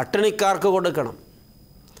പട്ടിണിക്കാർക്ക് കൊടുക്കണം.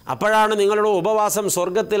 അപ്പോഴാണ് നിങ്ങളുടെ ഉപവാസം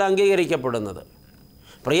സ്വർഗത്തിൽ അംഗീകരിക്കപ്പെടുന്നത്.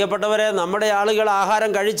 പ്രിയപ്പെട്ടവരെ, നമ്മുടെ ആളുകൾ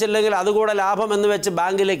ആഹാരം കഴിച്ചില്ലെങ്കിൽ അതുകൂടെ ലാഭം എന്ന് വെച്ച്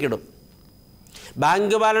ബാങ്കിലേക്കിടും.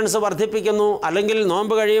 ബാങ്ക് ബാലൻസ് വർദ്ധിപ്പിക്കുന്നു. അല്ലെങ്കിൽ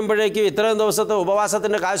നോമ്പ് കഴിയുമ്പോഴേക്കും ഇത്രയും ദിവസത്തെ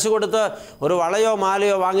ഉപവാസത്തിൻ്റെ കാശ് കൊടുത്ത് ഒരു വളയോ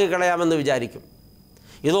മാലയോ വാങ്ങിക്കളയാമെന്ന് വിചാരിക്കും.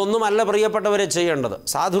 ഇതൊന്നുമല്ല പ്രിയപ്പെട്ടവരെ ചെയ്യേണ്ടത്.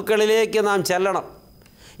 സാധുക്കളിലേക്ക് നാം ചെല്ലണം.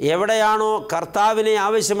 എവിടെയാണോ കർത്താവിനെ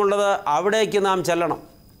ആവശ്യമുള്ളത് അവിടേക്ക് നാം ചെല്ലണം.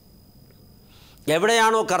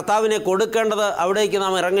 എവിടെയാണോ കർത്താവിനെ കൊടുക്കേണ്ടത് അവിടേക്ക്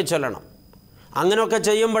നാം ഇറങ്ങിച്ചൊല്ലണം. അങ്ങനെയൊക്കെ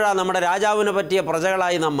ചെയ്യുമ്പോഴാണ് നമ്മുടെ രാജാവിനെ പറ്റിയ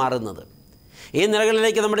പ്രജകളായി നാം മാറുന്നത്. ഈ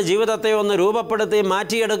നിലകളിലേക്ക് നമ്മുടെ ജീവിതത്തെ ഒന്ന് രൂപപ്പെടുത്തി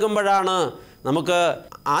മാറ്റിയെടുക്കുമ്പോഴാണ് നമുക്ക്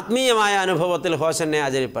ആത്മീയമായ അനുഭവത്തിൽ ഹോസന്നെ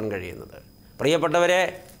ആചരിപ്പാൻ കഴിയുന്നത്. പ്രിയപ്പെട്ടവരെ,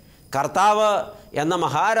 കർത്താവ് എന്ന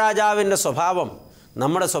മഹാരാജാവിൻ്റെ സ്വഭാവം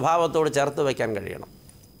നമ്മുടെ സ്വഭാവത്തോട് ചേർത്ത് വയ്ക്കാൻ കഴിയണം.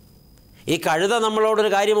 ഈ കഴുത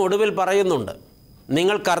നമ്മളോടൊരു കാര്യം ഒടുവിൽ പറയുന്നുണ്ട്,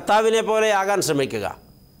 നിങ്ങൾ കർത്താവിനെ പോലെ ആകാൻ ശ്രമിക്കുക.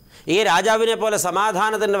 ഈ രാജാവിനെ പോലെ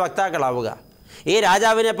സമാധാനത്തിൻ്റെ വക്താക്കളാവുക. ഈ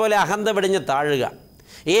രാജാവിനെ പോലെ അഹന്ത വെടിഞ്ഞ് താഴുക.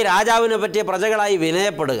 ഈ രാജാവിനെ പറ്റിയ പ്രജകളായി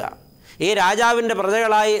വിനയപ്പെടുക. ഈ രാജാവിൻ്റെ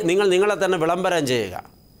പ്രജകളായി നിങ്ങൾ നിങ്ങളെ തന്നെ വിളംബരം ചെയ്യുക.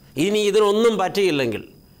 ഇനി ഇതിനൊന്നും പറ്റിയില്ലെങ്കിൽ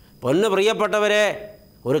പൊന്നു പ്രിയപ്പെട്ടവരെ,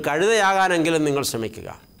 ഒരു കഴുതയാകാനെങ്കിലും നിങ്ങൾ ശ്രമിക്കുക.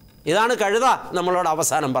 ഇതാണ് കഴുത നമ്മളോട്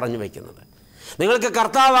അവസാനം പറഞ്ഞു വയ്ക്കുന്നത്. നിങ്ങൾക്ക്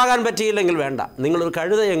കർത്താവാകാൻ പറ്റിയില്ലെങ്കിൽ വേണ്ട, നിങ്ങളൊരു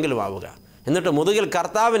കഴുതയെങ്കിലും ആവുക. എന്നിട്ട് മുതുകിൽ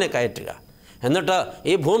കർത്താവിനെ കയറ്റുക. എന്നിട്ട്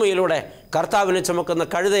ഈ ഭൂമിയിലൂടെ കർത്താവിനെ ചുമക്കുന്ന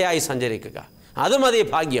കഴുതയായി സഞ്ചരിക്കുക. അത് മതി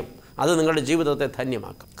ഭാഗ്യം. അത് നിങ്ങളുടെ ജീവിതത്തെ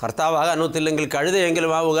ധന്യമാക്കും. കർത്താവാകാൻ ഒത്തില്ലെങ്കിൽ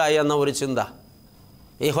കഴുതയെങ്കിലും ആവുക എന്ന ഒരു ചിന്ത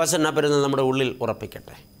ഈ ഹോസന്ന പെരുന്നാൾ നമ്മുടെ ഉള്ളിൽ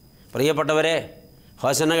ഉറപ്പിക്കട്ടെ. പ്രിയപ്പെട്ടവരെ,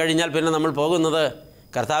 ഹോസന്ന കഴിഞ്ഞാൽ പിന്നെ നമ്മൾ പോകുന്നത്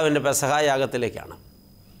കർത്താവിൻ്റെ പെസഹായാഗത്തിലേക്കാണ്.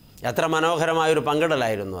 എത്ര മനോഹരമായൊരു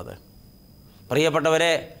പങ്കിടലായിരുന്നു അത്.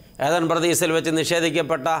 പ്രിയപ്പെട്ടവരെ, ഏദൻ പ്രദേശത്തിൽ വെച്ച്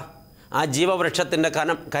നിഷേധിക്കപ്പെട്ട ആ ജീവവൃക്ഷത്തിൻ്റെ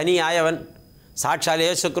കനിയായവൻ സാക്ഷാൽ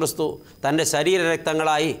യേശുക്രിസ്തു തൻ്റെ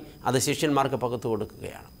ശരീരരക്തങ്ങളായി അത് ശിഷ്യന്മാർക്ക് പകുത്തു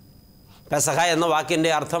കൊടുക്കുകയാണ്. പെസഹ എന്ന വാക്കിൻ്റെ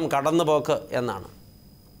അർത്ഥം കടന്നുപോക്ക് എന്നാണ്.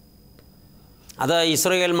 അത്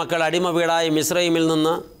ഇസ്രായേൽ മക്കൾ അടിമ വീടായ മിസ്രൈമിൽ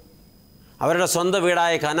നിന്ന് അവരുടെ സ്വന്തം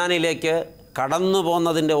വീടായ കനാനിലേക്ക് കടന്നു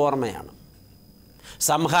പോകുന്നതിൻ്റെ ഓർമ്മയാണ്.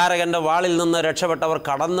 സംഹാരകൻ്റെ വാളിൽ നിന്ന് രക്ഷപ്പെട്ടവർ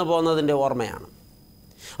കടന്നു പോകുന്നതിൻ്റെ ഓർമ്മയാണ്.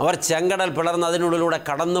 അവർ ചെങ്കടൽ പിളർന്ന് അതിനുള്ളിലൂടെ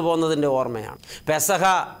കടന്നു പോകുന്നതിൻ്റെ ഓർമ്മയാണ്. പെസഹ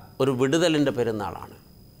ഒരു വിടുതലിൻ്റെ പെരുന്നാളാണ്.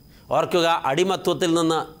 ഓർക്കുക, അടിമത്വത്തിൽ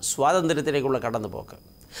നിന്ന് സ്വാതന്ത്ര്യത്തിലേക്കുള്ള കടന്നുപോക്ക്,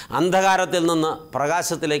 അന്ധകാരത്തിൽ നിന്ന്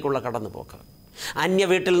പ്രകാശത്തിലേക്കുള്ള കടന്നുപോക്ക്, അന്യ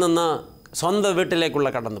വീട്ടിൽ നിന്ന് സ്വന്തം വീട്ടിലേക്കുള്ള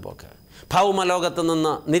കടന്നുപോക്ക്, ഭൗമലോകത്ത്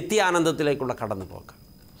നിന്ന് നിത്യാനന്ദത്തിലേക്കുള്ള കടന്നുപോക്ക്.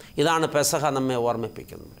 ഇതാണ് പെസഹ നമ്മെ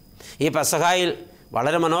ഓർമ്മിപ്പിക്കുന്നത്. ഈ പെസഹായിൽ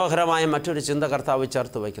വളരെ മനോഹരമായ മറ്റൊരു ചിന്ത കർത്താവ്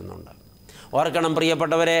ചേർത്ത് വയ്ക്കുന്നുണ്ട്. ഓർക്കണം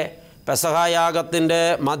പ്രിയപ്പെട്ടവരെ, പെസഹായാഗത്തിൻ്റെ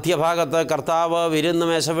മധ്യഭാഗത്ത് കർത്താവ് വിരുന്ന്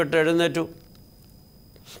മേശ വിട്ട് എഴുന്നേറ്റു.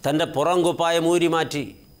 തൻ്റെ പുറം കുപ്പായം ഊരി മാറ്റി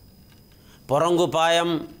പുറംകുപ്പായം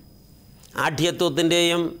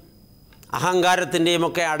ആഢ്യത്വത്തിൻ്റെയും അഹങ്കാരത്തിൻ്റെയും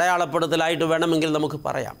ഒക്കെ അടയാളപ്പെടുത്തലായിട്ട് വേണമെങ്കിൽ നമുക്ക്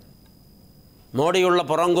പറയാം. മോടിയുള്ള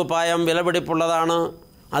പുറംകുപ്പായം വിലപിടിപ്പുള്ളതാണ്.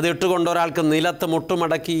 അതിട്ടുകൊണ്ട് ഒരാൾക്ക് നിലത്ത്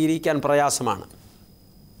മുട്ടുമടക്കിയിരിക്കാൻ പ്രയാസമാണ്.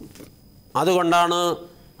 അതുകൊണ്ടാണ്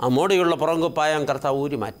ആ മോടിയുള്ള പുറംകുപ്പായം കർത്താവ്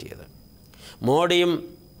ഊരി മാറ്റിയത്. മോടിയും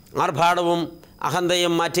ആർഭാടവും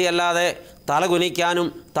അഹന്തയും മാറ്റിയല്ലാതെ തലകുനിക്കാനും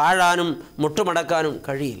താഴാനും മുട്ടുമടക്കാനും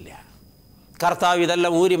കഴിയില്ല. കർത്താവ്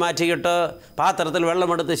ഇതെല്ലാം ഊരി മാറ്റിയിട്ട് പാത്രത്തിൽ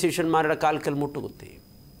വെള്ളമെടുത്ത് ശിഷ്യന്മാരുടെ കാൽക്കൽ മുട്ടുകുത്തി.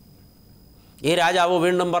 ഈ രാജാവ്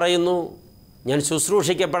വീണ്ടും പറയുന്നു, ഞാൻ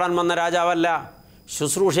ശുശ്രൂഷിക്കപ്പെടാൻ വന്ന രാജാവല്ല,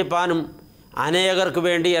 ശുശ്രൂഷിപ്പാനും അനേകർക്ക്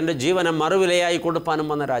വേണ്ടി എൻ്റെ ജീവനെ മറുവിലയായി കൊടുപ്പാനും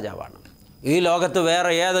വന്ന രാജാവാണ്. ഈ ലോകത്ത്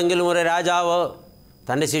വേറെ ഏതെങ്കിലും ഒരു രാജാവ്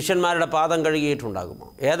തൻ്റെ ശിഷ്യന്മാരുടെ പാദം കഴുകിയിട്ടുണ്ടാകുമോ?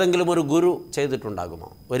 ഏതെങ്കിലും ഒരു ഗുരു ചെയ്തിട്ടുണ്ടാകുമോ?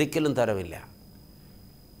 ഒരിക്കലും തരമില്ല.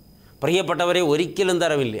 പ്രിയപ്പെട്ടവരെ, ഒരിക്കലും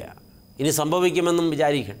തരമില്ല. ഇനി സംഭവിക്കുമെന്നും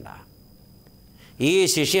വിചാരിക്കേണ്ട.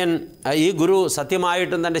 ഈ ഗുരു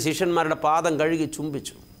സത്യമായിട്ടും തൻ്റെ ശിഷ്യന്മാരുടെ പാദം കഴുകി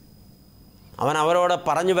ചുംബിച്ചു. അവൻ അവരോട്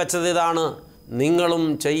പറഞ്ഞു വെച്ചത് ഇതാണ്, നിങ്ങളും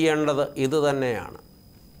ചെയ്യേണ്ടത് ഇത് തന്നെയാണ്.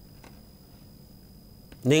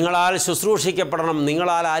 നിങ്ങളാൽ ശുശ്രൂഷിക്കപ്പെടണം,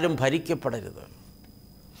 നിങ്ങളാൽ ആരും ഭരിക്കപ്പെടരുത്.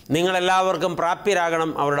 നിങ്ങളെല്ലാവർക്കും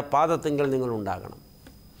പ്രാപ്യരാകണം, അവരുടെ പാദത്തിങ്കൽ നിങ്ങളുണ്ടാകണം.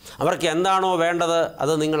 അവർക്ക് എന്താണോ വേണ്ടത്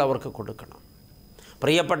അത് നിങ്ങൾ അവർക്ക് കൊടുക്കണം.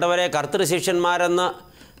 പ്രിയപ്പെട്ടവരെ, കർത്തൃശിഷ്യന്മാരെന്ന്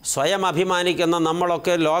സ്വയം അഭിമാനിക്കുന്ന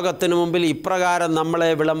നമ്മളൊക്കെ ലോകത്തിന് മുമ്പിൽ ഇപ്രകാരം നമ്മളെ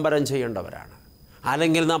വിളംബരം ചെയ്യേണ്ടവരാണ്.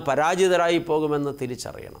 അല്ലെങ്കിൽ നാം പരാജിതരായി പോകുമെന്ന്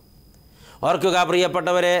തിരിച്ചറിയണം. ഓർക്കുക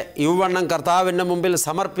പ്രിയപ്പെട്ടവരെ, ഇവണ്ണം കർത്താവിൻ്റെ മുമ്പിൽ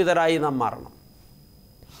സമർപ്പിതരായി നാം മാറണം.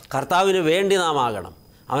 കർത്താവിന് വേണ്ടി നാം ആകണം.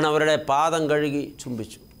 അവൻ അവരുടെ പാദം കഴുകി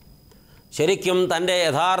ചുംബിച്ചു. ശരിക്കും തൻ്റെ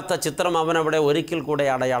യഥാർത്ഥ ചിത്രം അവനവിടെ ഒരിക്കൽ കൂടെ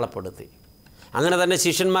അടയാളപ്പെടുത്തി. അങ്ങനെ തന്നെ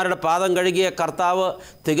ശിഷ്യന്മാരുടെ പാദം കഴുകിയ കർത്താവ്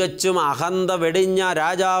തികച്ചും അഹന്ത വെടിഞ്ഞ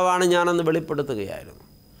രാജാവാണ് ഞാനെന്ന് വെളിപ്പെടുത്തുകയായിരുന്നു.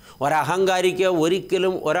 ഒരഹങ്കാരിക്ക്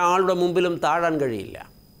ഒരിക്കലും ഒരാളുടെ മുമ്പിലും താഴാൻ കഴിയില്ല.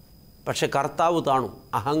 പക്ഷെ കർത്താവ് താണു,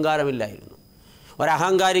 അഹങ്കാരമില്ലായിരുന്നു.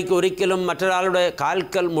 ഒരഹങ്കാരിക്ക് ഒരിക്കലും മറ്റൊരാളുടെ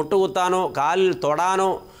കാൽക്കൽ മുട്ടുകുത്താനോ കാലിൽ തൊടാനോ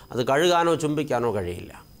അത് കഴുകാനോ ചുംബിക്കാനോ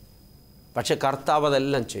കഴിയില്ല. പക്ഷെ കർത്താവ്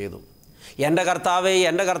അതെല്ലാം ചെയ്തു. എൻ്റെ കർത്താവേ,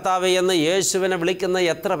 എൻ്റെ കർത്താവേ എന്ന് യേശുവിനെ വിളിക്കുന്ന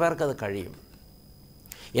എത്ര പേർക്കത് കഴിയും?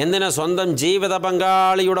 എന്തിനാ സ്വന്തം ജീവിത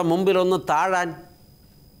പങ്കാളിയുടെ മുമ്പിലൊന്ന് താഴാൻ?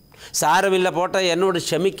 സാരമില്ല, പോട്ടെ, എന്നോട്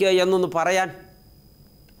ക്ഷമിക്കുക എന്നൊന്ന് പറയാൻ?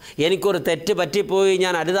 എനിക്കൊരു തെറ്റ് പറ്റിപ്പോയി,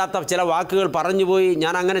 ഞാൻ അരുതാത്ത ചില വാക്കുകൾ പറഞ്ഞുപോയി,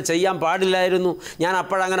 ഞാൻ അങ്ങനെ ചെയ്യാൻ പാടില്ലായിരുന്നു, ഞാൻ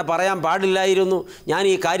അപ്പോഴങ്ങനെ പറയാൻ പാടില്ലായിരുന്നു, ഞാൻ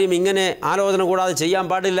ഈ കാര്യം ഇങ്ങനെ ആലോചന കൂടാതെ ചെയ്യാൻ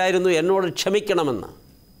പാടില്ലായിരുന്നു, എന്നോട് ക്ഷമിക്കണമെന്ന്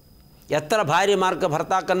എത്ര ഭാര്യമാർക്ക്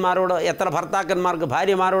ഭർത്താക്കന്മാരോട്, എത്ര ഭർത്താക്കന്മാർക്ക്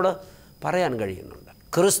ഭാര്യമാരോട് പറയാൻ കഴിയുന്നുണ്ട്?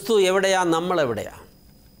 ക്രിസ്തു എവിടെയാണ്? നമ്മളെവിടെയാണ്?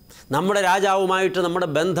 നമ്മുടെ രാജാവുമായിട്ട് നമ്മുടെ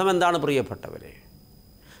ബന്ധം എന്താണ് പ്രിയപ്പെട്ടവരെ?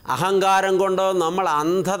 അഹങ്കാരം കൊണ്ട് നമ്മൾ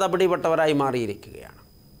അന്ധത പിടിപെട്ടവരായി മാറിയിരിക്കുകയാണ്.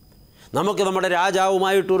 നമുക്ക് നമ്മുടെ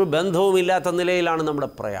രാജാവുമായിട്ടൊരു ബന്ധവുമില്ലാത്ത നിലയിലാണ് നമ്മുടെ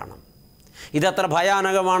പ്രയാണം. ഇതെത്ര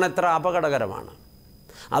ഭയാനകമാണ്, എത്ര അപകടകരമാണ്.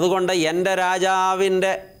 അതുകൊണ്ട് എൻ്റെ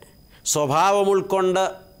രാജാവിൻ്റെ സ്വഭാവം ഉൾക്കൊണ്ട്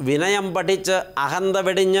വിനയം പഠിച്ച് അഹന്ത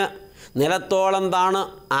വെടിഞ്ഞ് നിലത്തോളം താണ്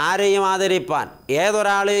ആരെയും ആദരിപ്പാൻ,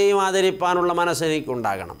 ഏതൊരാളെയും ആദരിപ്പാനുള്ള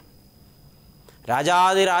മനസ്സെനിക്കുണ്ടാകണം.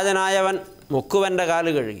 രാജാതിരാജനായവൻ മുക്കുവൻ്റെ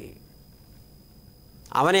കാല് കഴുകി,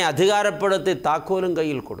 അവനെ അധികാരപ്പെടുത്തി താക്കോലും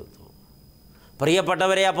കയ്യിൽ കൊടുത്തു.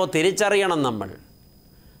 പ്രിയപ്പെട്ടവരെ, അപ്പോൾ തിരിച്ചറിയണം, നമ്മൾ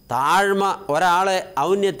താഴ്മ ഒരാളെ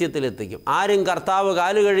ഔന്നത്യത്തിലെത്തിക്കും. ആരും കർത്താവ്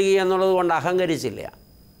കാല് കഴുകി എന്നുള്ളത് കൊണ്ട് അഹങ്കരിച്ചില്ല.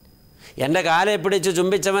 എൻ്റെ കാലെ പിടിച്ച്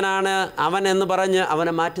ചുംബിച്ചവനാണ് അവൻ എന്ന് പറഞ്ഞ്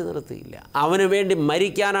അവനെ മാറ്റി നിർത്തിയില്ല. അവന് വേണ്ടി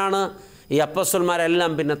മരിക്കാനാണ് ഈ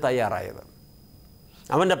അപ്പസ്വന്മാരെല്ലാം പിന്നെ തയ്യാറായത്.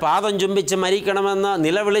 അവൻ്റെ പാദം ചുംബിച്ച് മരിക്കണമെന്ന്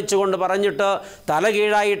നിലവിളിച്ചുകൊണ്ട് പറഞ്ഞിട്ട്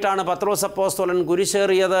തലകീഴായിട്ടാണ് പത്രോസ് അപ്പോസ്തലൻ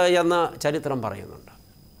കുരിശേറിയത് എന്ന് ചരിത്രം പറയുന്നുണ്ട്.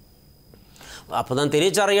 അപ്പോൾ നാം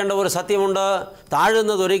തിരിച്ചറിയേണ്ട ഒരു സത്യമുണ്ട്,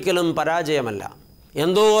 താഴുന്നതൊരിക്കലും പരാജയമല്ല.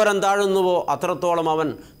 എന്തോരം താഴുന്നുവോ അത്രത്തോളം അവൻ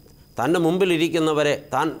തൻ്റെ മുമ്പിലിരിക്കുന്നവരെ,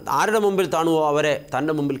 താൻ ആരുടെ മുമ്പിൽ താണുവോ അവരെ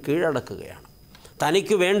തൻ്റെ മുമ്പിൽ കീഴടക്കുകയാണ്.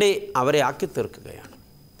 തനിക്ക് വേണ്ടി അവരെ ആക്കി തീർക്കുകയാണ്.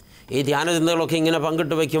 ഈ ധ്യാനചിന്തകളൊക്കെ ഇങ്ങനെ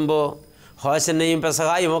പങ്കിട്ട് വയ്ക്കുമ്പോൾ ഹോശന്നയും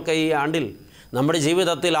പെസഹായും ഒക്കെ ഈ ആണ്ടിൽ നമ്മുടെ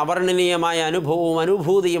ജീവിതത്തിൽ അവർണ്ണനീയമായ അനുഭവവും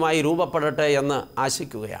അനുഭൂതിയുമായി രൂപപ്പെടട്ടെ എന്ന്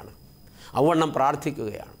ആശിക്കുകയാണ്. അവണ്ണം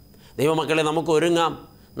പ്രാർത്ഥിക്കുകയാണ്. ദൈവമക്കളെ, നമുക്ക് ഒരുങ്ങാം,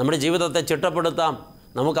 നമ്മുടെ ജീവിതത്തെ ചിട്ടപ്പെടുത്താം,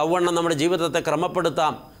 നമുക്ക് അവണ്ണം നമ്മുടെ ജീവിതത്തെ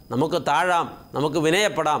ക്രമപ്പെടുത്താം, നമുക്ക് താഴാം, നമുക്ക്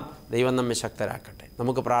വിനയപ്പെടാം. ദൈവം നമ്മെ ശക്തരാക്കട്ടെ.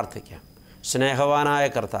 നമുക്ക് പ്രാർത്ഥിക്കാം. സ്നേഹവാനായ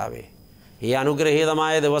കർത്താവേ, ഈ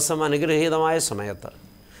അനുഗ്രഹീതമായ ദിവസം, അനുഗ്രഹീതമായ സമയത്ത്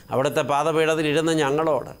അവിടുത്തെ പാദപീഠത്തിൽ ഇരുന്ന്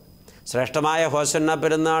ഞങ്ങളോട് ശ്രേഷ്ഠമായ ഹോശന്ന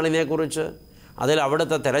പെരുന്നാളിനെക്കുറിച്ച്, അതിൽ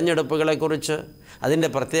അവിടുത്തെ തിരഞ്ഞെടുപ്പുകളെക്കുറിച്ച്, അതിൻ്റെ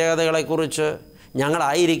പ്രത്യേകതകളെക്കുറിച്ച്,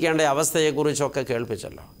 ഞങ്ങളായിരിക്കേണ്ട അവസ്ഥയെക്കുറിച്ചൊക്കെ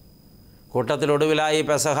കേൾപ്പിച്ചല്ലോ. കൂട്ടത്തിലൊടുവിലായി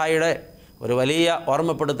പെസഹായുടെ ഒരു വലിയ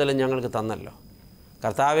ഓർമ്മപ്പെടുത്തലും ഞങ്ങൾക്ക് തന്നല്ലോ.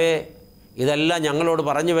 കർത്താവേ, ഇതെല്ലാം ഞങ്ങളോട്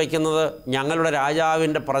പറഞ്ഞു വയ്ക്കുന്നത് ഞങ്ങളുടെ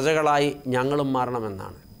രാജാവിൻ്റെ പ്രജകളായി ഞങ്ങളും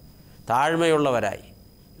മാറണമെന്നാണ്. താഴ്മയുള്ളവരായി,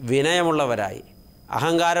 വിനയമുള്ളവരായി,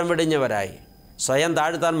 അഹങ്കാരം വെടിഞ്ഞവരായി, സ്വയം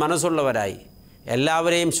താഴ്ത്താൻ മനസ്സുള്ളവരായി,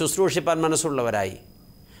 എല്ലാവരെയും ശുശ്രൂഷിപ്പാൻ മനസ്സുള്ളവരായി,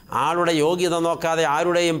 ആളുടെ യോഗ്യത നോക്കാതെ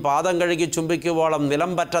ആരുടെയും പാദം കഴുകി ചുംബിക്കുവോളം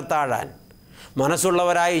നിലം പറ്റത്താഴാൻ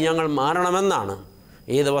മനസ്സുള്ളവരായി ഞങ്ങൾ മാറണമെന്നാണ്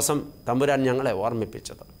ഈ ദിവസം തമ്പുരാൻ ഞങ്ങളെ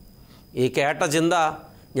ഓർമ്മിപ്പിച്ചത്. ഈ കേട്ട ചിന്ത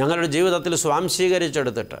ഞങ്ങളുടെ ജീവിതത്തിൽ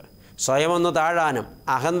സ്വാംശീകരിച്ചെടുത്തിട്ട് സ്വയമൊന്ന് താഴാനും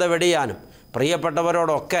അഹന്ത വെടിയാനും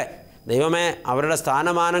പ്രിയപ്പെട്ടവരോടൊക്കെ ദൈവമേ അവരുടെ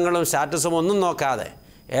സ്ഥാനമാനങ്ങളും സ്റ്റാറ്റസും ഒന്നും നോക്കാതെ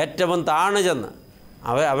ഏറ്റവും താണു ചെന്ന്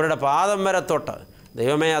അവരുടെ പാദം വരെ തൊട്ട്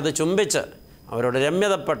ദൈവമേ അത് ചുംബിച്ച് അവരോട്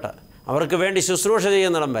രമ്യതപ്പെട്ട് അവർക്ക് വേണ്ടി ശുശ്രൂഷ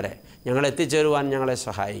ചെയ്യുന്നിടം വരെ ഞങ്ങൾ എത്തിച്ചേരുവാൻ ഞങ്ങളെ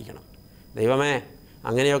സഹായിക്കണം. ദൈവമേ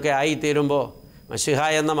അങ്ങനെയൊക്കെ ആയിത്തീരുമ്പോൾ മശിഹ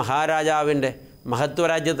എന്ന മഹാരാജാവിൻ്റെ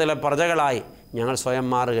മഹത്വരാജ്യത്തിലെ പ്രജകളായി ഞങ്ങൾ സ്വയം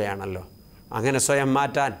മാറുകയാണല്ലോ. അങ്ങനെ സ്വയം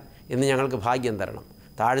മാറ്റാൻ ഇന്ന് ഞങ്ങൾക്ക് ഭാഗ്യം തരണം.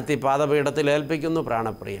 താഴ്ത്തി പാദപീഠത്തിൽ ഏൽപ്പിക്കുന്നു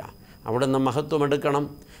പ്രാണപ്രിയ. അവിടുന്ന് മഹത്വമെടുക്കണം.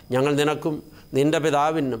 ഞങ്ങൾ നിനക്കും നിൻ്റെ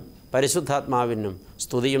പിതാവിനും പരിശുദ്ധാത്മാവിനും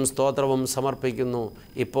സ്തുതിയും സ്തോത്രവും സമർപ്പിക്കുന്നു,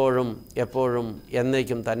 ഇപ്പോഴും എപ്പോഴും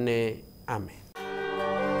എന്നേക്കും തന്നെ. ആമേൻ.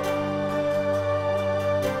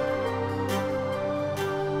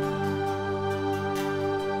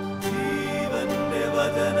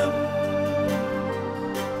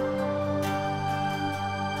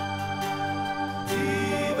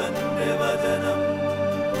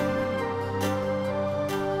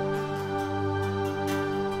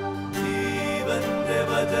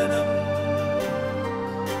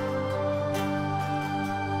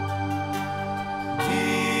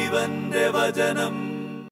 ജീവന്റെ വചനം